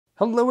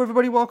Hello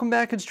everybody, welcome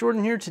back. It's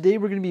Jordan here. Today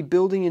we're going to be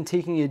building and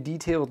taking a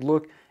detailed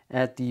look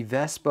at the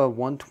Vespa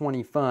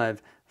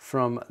 125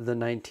 from the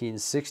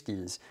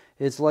 1960s.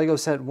 It's LEGO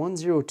set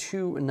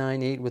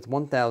 10298 with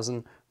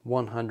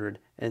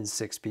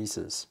 1,106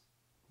 pieces.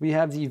 We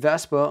have the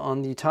Vespa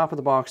on the top of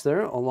the box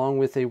there, along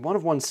with a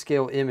 1:1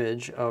 scale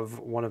image of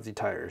one of the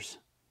tires.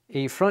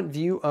 A front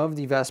view of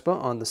the Vespa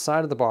on the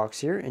side of the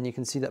box here, and you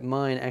can see that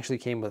mine actually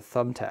came with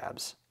thumb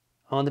tabs.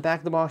 On the back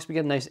of the box, we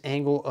get a nice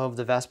angle of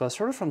the Vespa,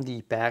 sort of from the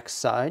back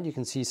side. You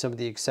can see some of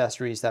the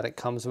accessories that it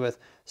comes with,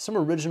 some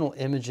original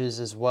images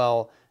as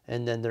well,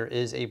 and then there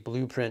is a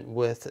blueprint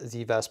with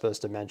the Vespa's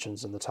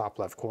dimensions in the top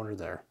left corner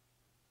there.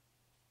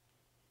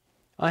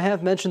 I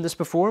have mentioned this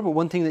before, but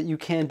one thing that you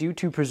can do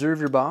to preserve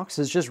your box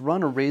is just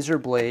run a razor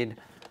blade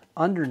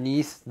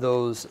underneath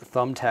those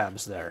thumb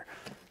tabs there.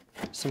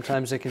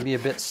 Sometimes it can be a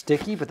bit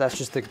sticky, but that's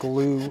just the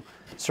glue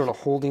sort of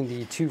holding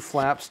the two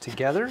flaps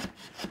together.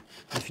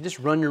 If you just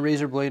run your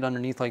razor blade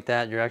underneath like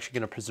that, you're actually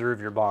going to preserve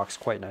your box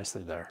quite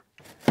nicely there.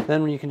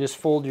 Then you can just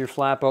fold your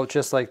flap out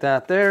just like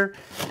that there,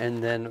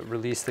 and then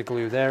release the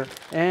glue there.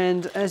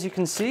 And as you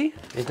can see,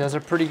 it does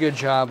a pretty good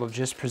job of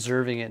just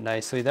preserving it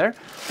nicely there.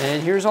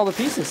 And here's all the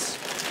pieces.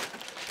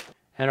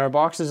 And our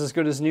box is as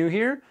good as new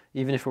here.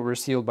 Even if it were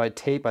sealed by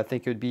tape, I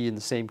think it would be in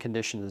the same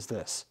condition as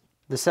this.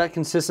 The set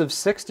consists of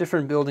 6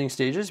 different building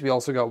stages. We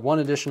also got one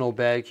additional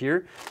bag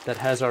here that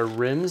has our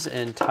rims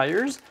and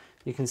tires.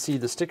 You can see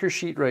the sticker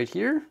sheet right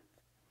here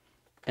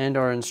and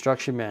our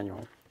instruction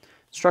manual.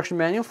 Instruction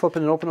manual,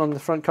 flipping it open on the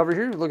front cover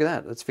here. Look at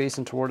that, it's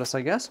facing toward us,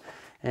 I guess.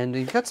 And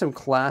you've got some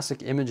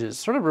classic images.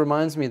 Sort of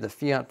reminds me of the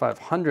Fiat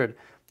 500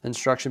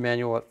 instruction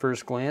manual at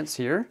first glance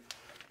here.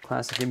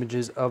 Classic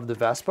images of the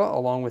Vespa,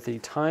 along with a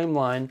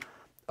timeline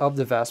of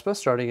the Vespa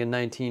starting in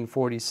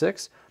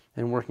 1946.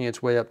 And working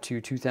its way up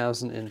to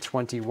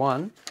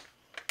 2021.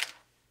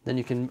 Then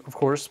you can, of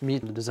course,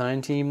 meet the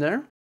design team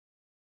there.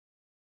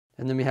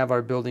 And then we have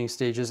our building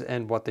stages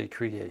and what they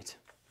create.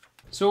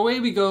 So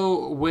away we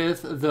go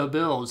with the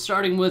build.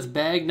 Starting with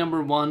bag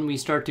number 1, we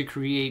start to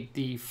create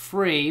the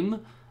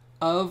frame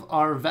of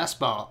our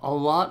Vespa. A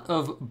lot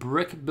of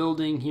brick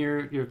building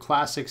here, your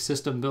classic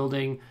system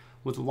building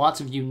with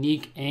lots of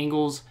unique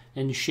angles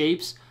and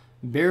shapes.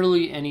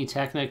 Barely any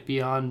Technic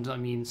beyond,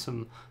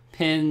 some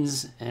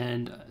pins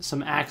and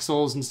some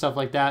axles and stuff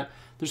like that.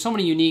 There's so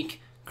many unique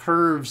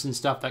curves and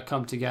stuff that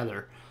come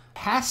together.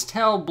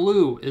 Pastel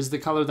blue is the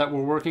color that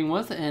we're working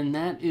with, and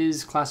that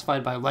is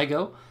classified by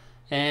LEGO.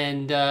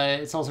 And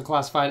it's also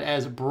classified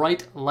as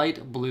bright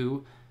light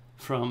blue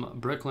from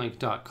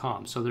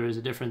bricklink.com. So there is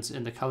a difference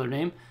in the color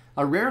name.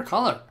 A rare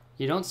color.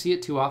 You don't see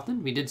it too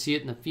often. We did see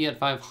it in the Fiat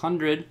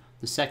 500,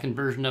 the second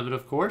version of it,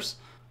 of course.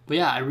 But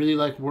yeah, I really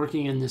like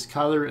working in this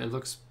color. It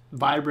looks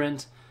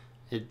vibrant.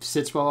 It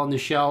sits well on the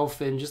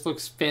shelf and just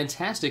looks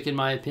fantastic in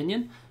my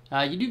opinion.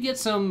 You do get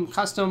some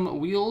custom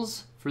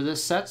wheels for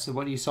this set. So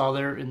what you saw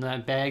there in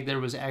that bag, there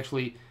was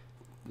actually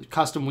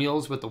custom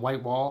wheels with the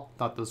white wall.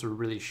 Thought those were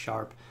really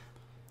sharp.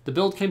 The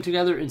build came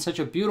together in such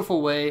a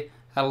beautiful way.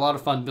 Had a lot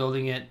of fun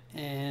building it,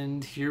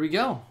 and here we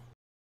go.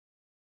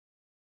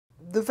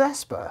 The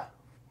Vespa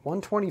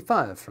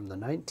 125 from the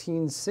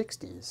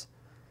 1960s.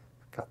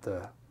 Got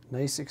the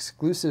nice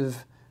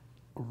exclusive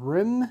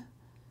rim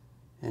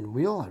and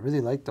wheel. I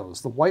really like those.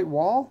 The white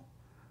wall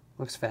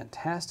looks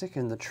fantastic,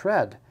 and the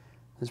tread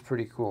is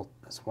pretty cool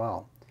as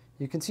well.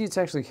 You can see it's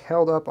actually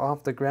held up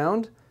off the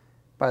ground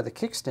by the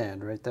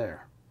kickstand right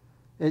there.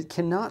 It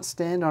cannot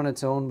stand on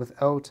its own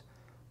without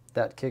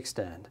that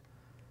kickstand.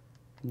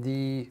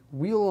 The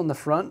wheel on the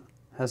front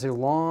has a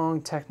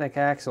long Technic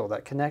axle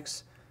that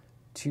connects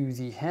to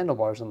the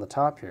handlebars on the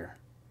top here.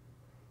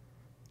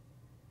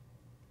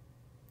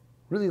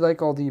 Really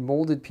like all the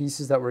molded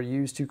pieces that were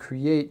used to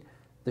create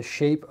the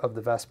shape of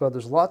the Vespa.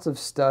 There's lots of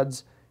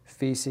studs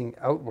facing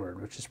outward,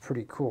 which is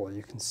pretty cool.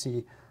 You can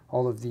see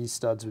all of these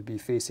studs would be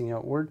facing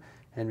outward,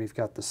 and we've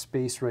got the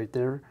space right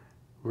there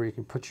where you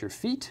can put your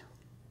feet,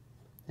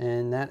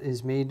 and that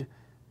is made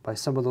by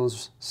some of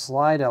those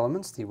slide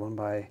elements, the one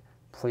by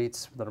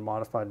plates that are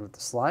modified with the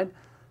slide.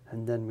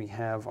 And then we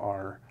have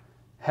our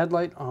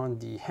headlight on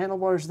the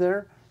handlebars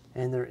there,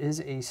 and there is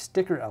a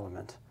sticker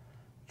element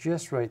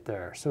just right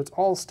there. So it's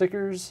all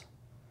stickers,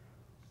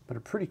 but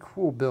a pretty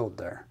cool build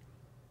there.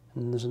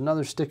 And there's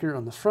another sticker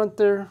on the front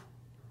there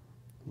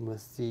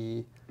with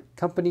the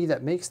company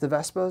that makes the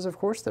Vespas, of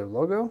course, their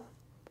logo.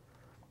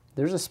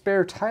 There's a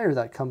spare tire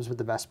that comes with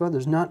the Vespa.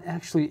 There's not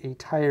actually a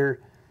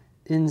tire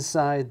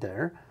inside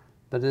there,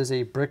 but it is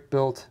a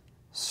brick-built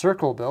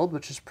circle build,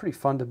 which is pretty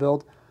fun to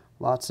build.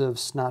 Lots of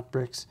snot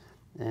bricks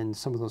and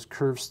some of those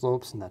curved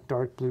slopes and that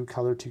dark blue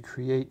color to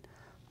create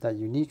that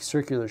unique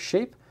circular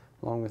shape,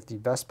 along with the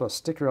Vespa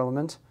sticker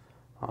element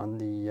on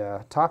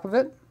the top of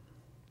it.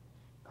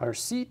 Our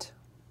seat.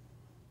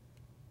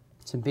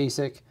 Some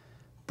basic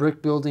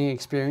brick building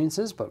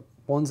experiences, but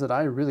ones that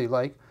I really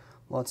like.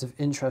 Lots of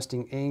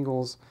interesting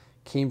angles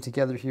came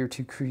together here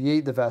to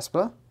create the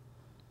Vespa.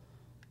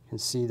 You can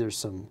see there's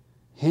some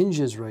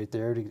hinges right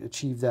there to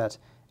achieve that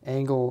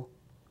angle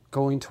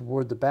going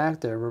toward the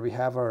back there, where we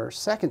have our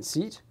second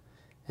seat.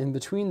 In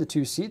between the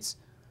two seats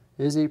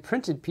is a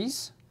printed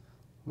piece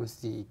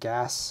with the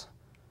gas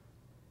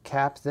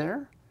cap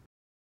there.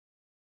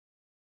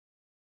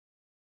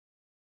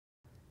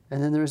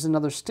 And then there's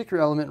another sticker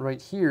element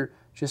right here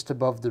just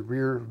above the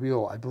rear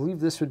wheel. I believe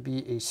this would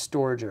be a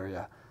storage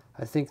area.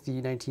 I think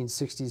the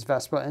 1960s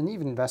Vespa, and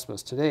even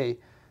Vespas today,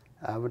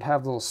 would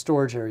have little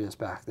storage areas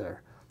back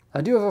there.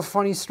 I do have a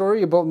funny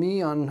story about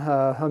me on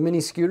a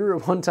mini scooter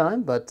at one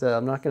time, but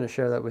I'm not going to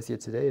share that with you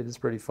today. It is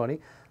pretty funny,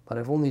 but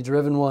I've only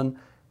driven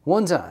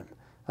one time.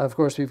 Of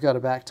course, we've got a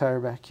back tire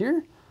back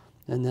here,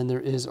 and then there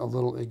is a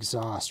little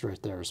exhaust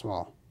right there as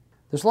well.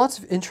 There's lots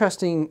of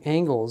interesting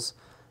angles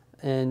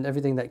and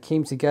everything that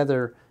came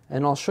together,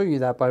 and I'll show you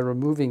that by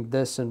removing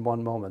this in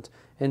one moment.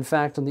 In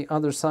fact, on the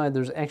other side,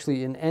 there's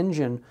actually an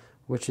engine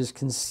which is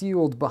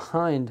concealed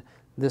behind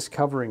this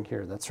covering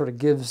here. That sort of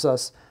gives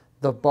us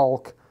the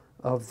bulk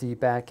of the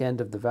back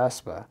end of the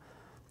Vespa.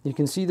 You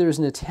can see there's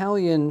an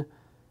Italian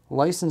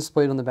license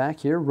plate on the back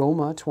here,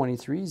 Roma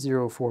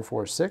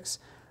 230446,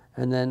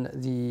 and then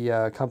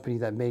the company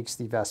that makes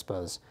the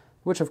Vespas,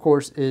 which of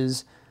course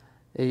is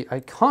a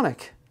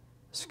iconic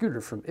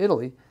scooter from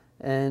Italy.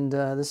 And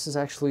this is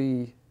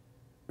actually,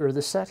 or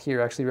the set here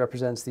actually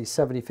represents the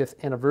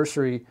 75th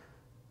anniversary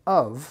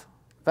of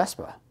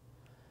Vespa.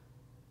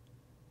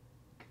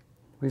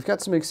 We've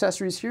got some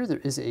accessories here. There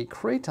is a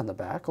crate on the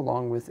back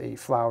along with a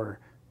flower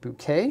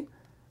bouquet.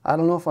 I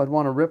don't know if I'd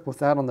want to rip with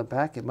that on the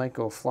back. It might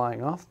go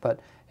flying off, but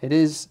it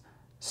is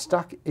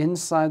stuck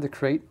inside the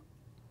crate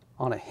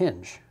on a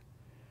hinge.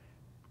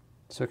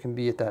 So it can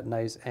be at that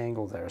nice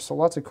angle there. So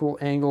lots of cool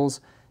angles,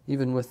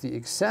 even with the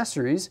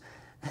accessories.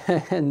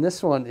 And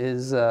this one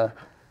is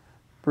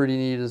pretty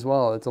neat as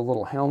well. It's a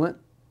little helmet.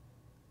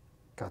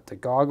 Got the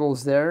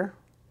goggles there.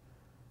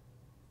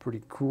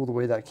 Pretty cool the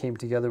way that came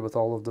together with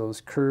all of those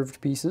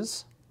curved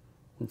pieces.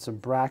 And some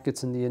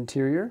brackets in the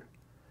interior.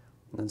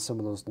 And then some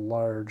of those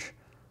large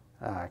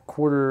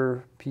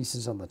quarter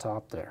pieces on the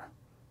top there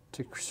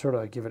to sort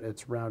of give it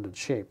its rounded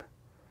shape.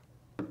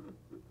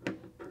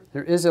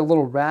 There is a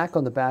little rack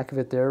on the back of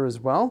it there as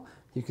well.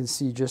 You can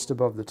see just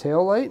above the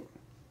tail light.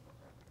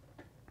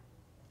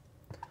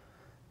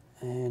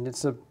 And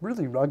it's a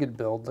really rugged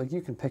build. Like,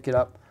 you can pick it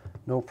up,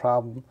 no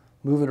problem,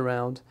 move it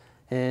around.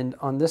 And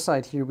on this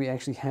side here, we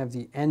actually have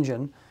the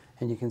engine,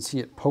 and you can see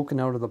it poking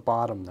out of the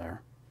bottom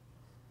there.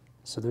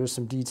 So there's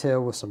some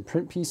detail with some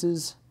print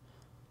pieces,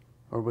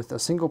 or with a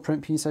single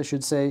print piece, I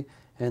should say.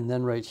 And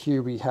then right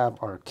here, we have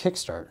our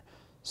kickstart.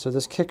 So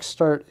this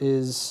kickstart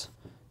is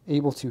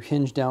able to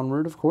hinge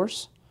downward, of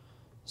course.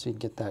 So you can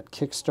get that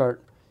kickstart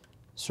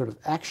sort of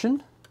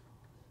action.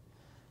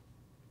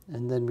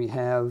 And then we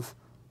have,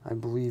 I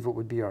believe it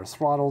would be our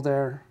throttle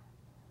there.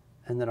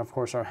 And then of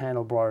course our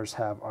handlebars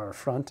have our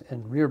front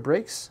and rear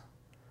brakes.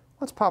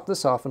 Let's pop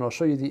this off and I'll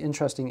show you the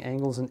interesting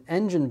angles and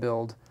engine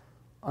build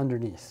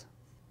underneath.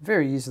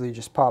 Very easily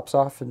just pops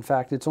off. In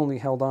fact, it's only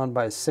held on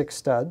by 6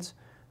 studs.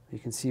 You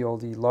can see all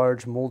the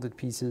large molded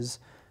pieces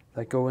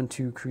that go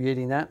into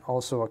creating that.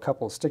 Also a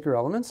couple of sticker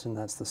elements, and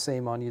that's the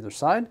same on either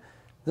side.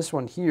 This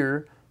one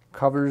here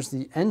covers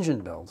the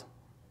engine build.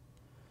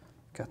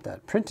 Got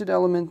that printed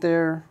element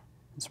there.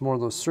 It's more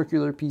of those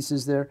circular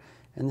pieces there.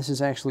 And this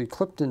is actually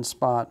clipped in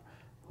spot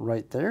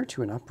right there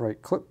to an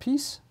upright clip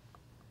piece.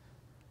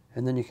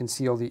 And then you can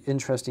see all the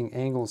interesting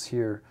angles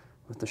here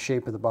with the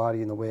shape of the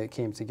body and the way it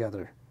came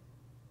together.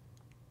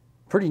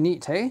 Pretty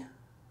neat, hey?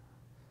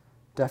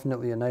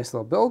 Definitely a nice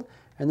little build.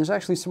 And there's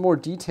actually some more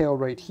detail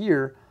right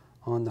here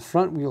on the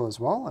front wheel as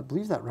well. I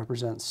believe that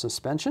represents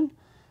suspension.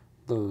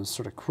 Those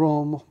sort of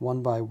chrome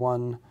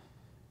 1x1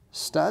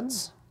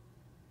 studs.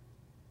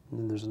 And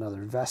then there's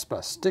another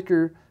Vespa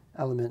sticker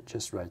element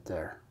just right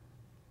there.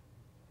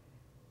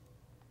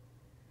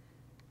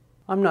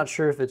 I'm not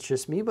sure if it's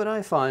just me, but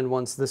I find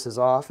once this is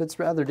off, it's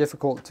rather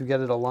difficult to get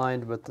it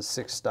aligned with the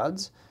 6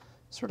 studs.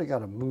 Sort of got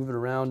to move it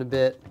around a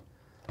bit,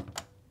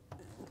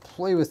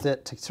 play with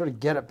it to sort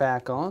of get it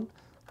back on.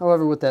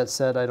 However, with that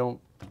said, I don't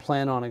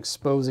plan on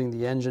exposing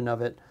the engine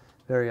of it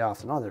very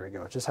often. Oh, there we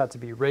go. It just had to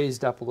be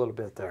raised up a little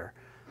bit there.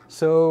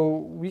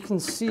 So we can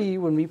see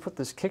when we put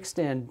this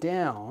kickstand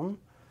down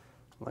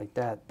like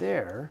that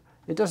there,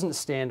 it doesn't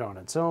stand on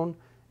its own.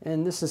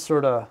 And this is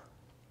sort of,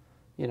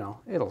 you know,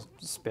 it'll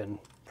spin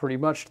pretty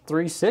much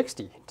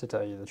 360 to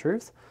tell you the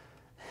truth.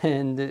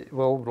 And it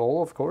will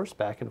roll, of course,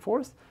 back and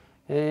forth.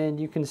 And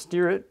you can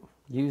steer it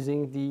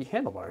using the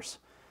handlebars.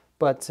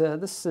 But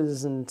this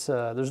isn't,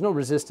 there's no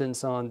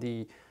resistance on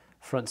the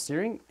front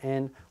steering.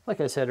 And like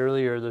I said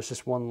earlier, there's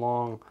just one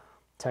long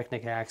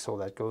Technic axle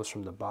that goes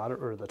from the bottom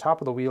or the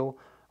top of the wheel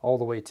all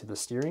the way to the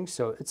steering.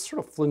 So it's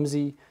sort of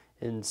flimsy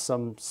in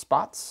some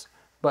spots,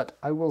 but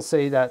I will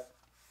say that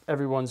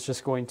everyone's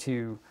just going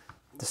to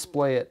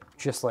display it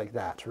just like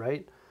that,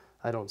 right?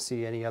 I don't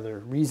see any other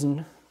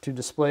reason to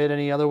display it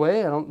any other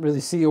way. I don't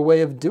really see a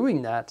way of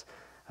doing that.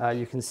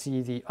 You can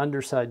see the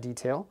underside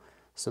detail.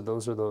 So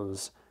those are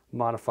those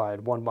modified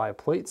 1x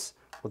plates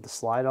with the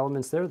slide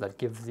elements there that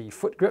give the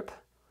foot grip.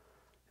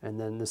 And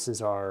then this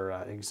is our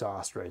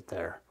exhaust right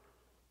there.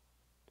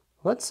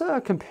 Let's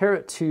compare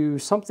it to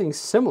something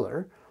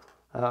similar.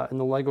 in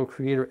the LEGO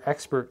Creator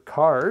Expert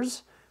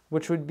cars,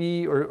 which would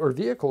be, or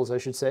vehicles I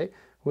should say,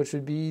 which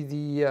would be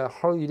the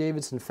Harley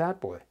Davidson Fat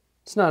Boy.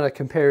 It's not a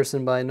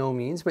comparison by no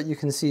means, but you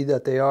can see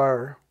that they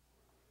are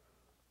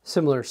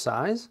similar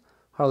size.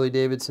 Harley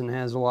Davidson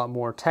has a lot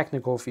more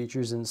technical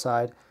features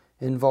inside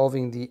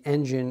involving the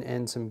engine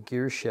and some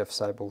gear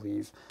shifts, I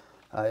believe.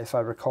 If I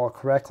recall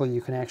correctly,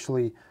 you can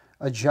actually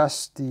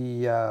adjust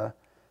the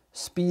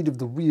speed of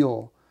the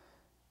wheel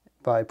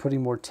by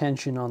putting more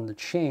tension on the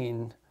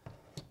chain.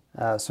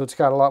 So it's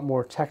got a lot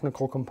more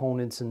technical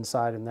components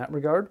inside in that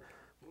regard,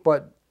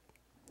 but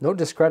no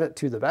discredit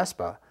to the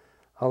Vespa.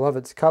 I love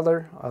its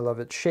color, I love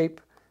its shape,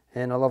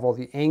 and I love all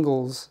the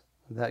angles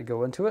that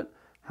go into it.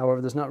 However,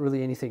 there's not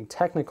really anything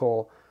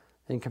technical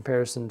in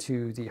comparison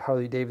to the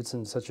Harley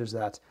Davidson, such as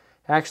that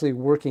actually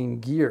working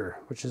gear,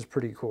 which is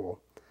pretty cool.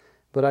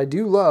 But I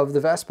do love the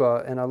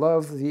Vespa, and I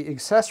love the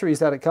accessories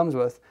that it comes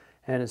with,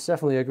 and it's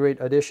definitely a great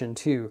addition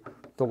to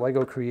the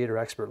LEGO Creator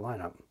Expert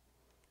lineup.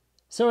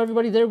 So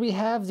everybody, there we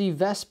have the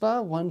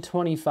Vespa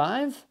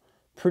 125.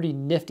 Pretty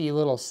nifty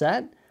little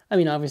set. I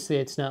mean, obviously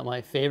it's not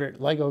my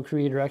favorite LEGO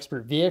Creator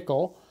Expert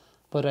vehicle,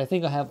 but I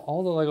think I have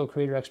all the LEGO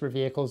Creator Expert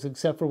vehicles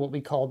except for what we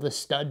call the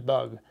stud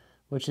bug,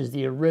 which is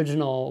the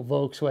original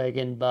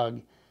Volkswagen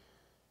bug.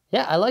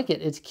 Yeah, I like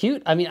it. It's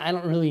cute. I mean, I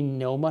don't really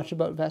know much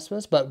about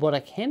Vespas, but what I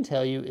can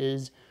tell you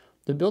is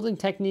the building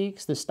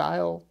techniques, the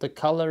style, the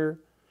color,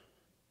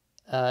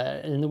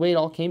 and the way it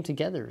all came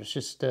together. It's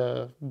just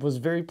was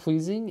very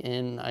pleasing,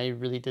 and I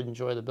really did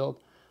enjoy the build.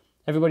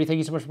 Everybody, thank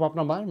you so much for popping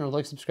on by. Remember to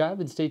like, subscribe,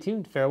 and stay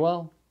tuned.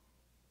 Farewell.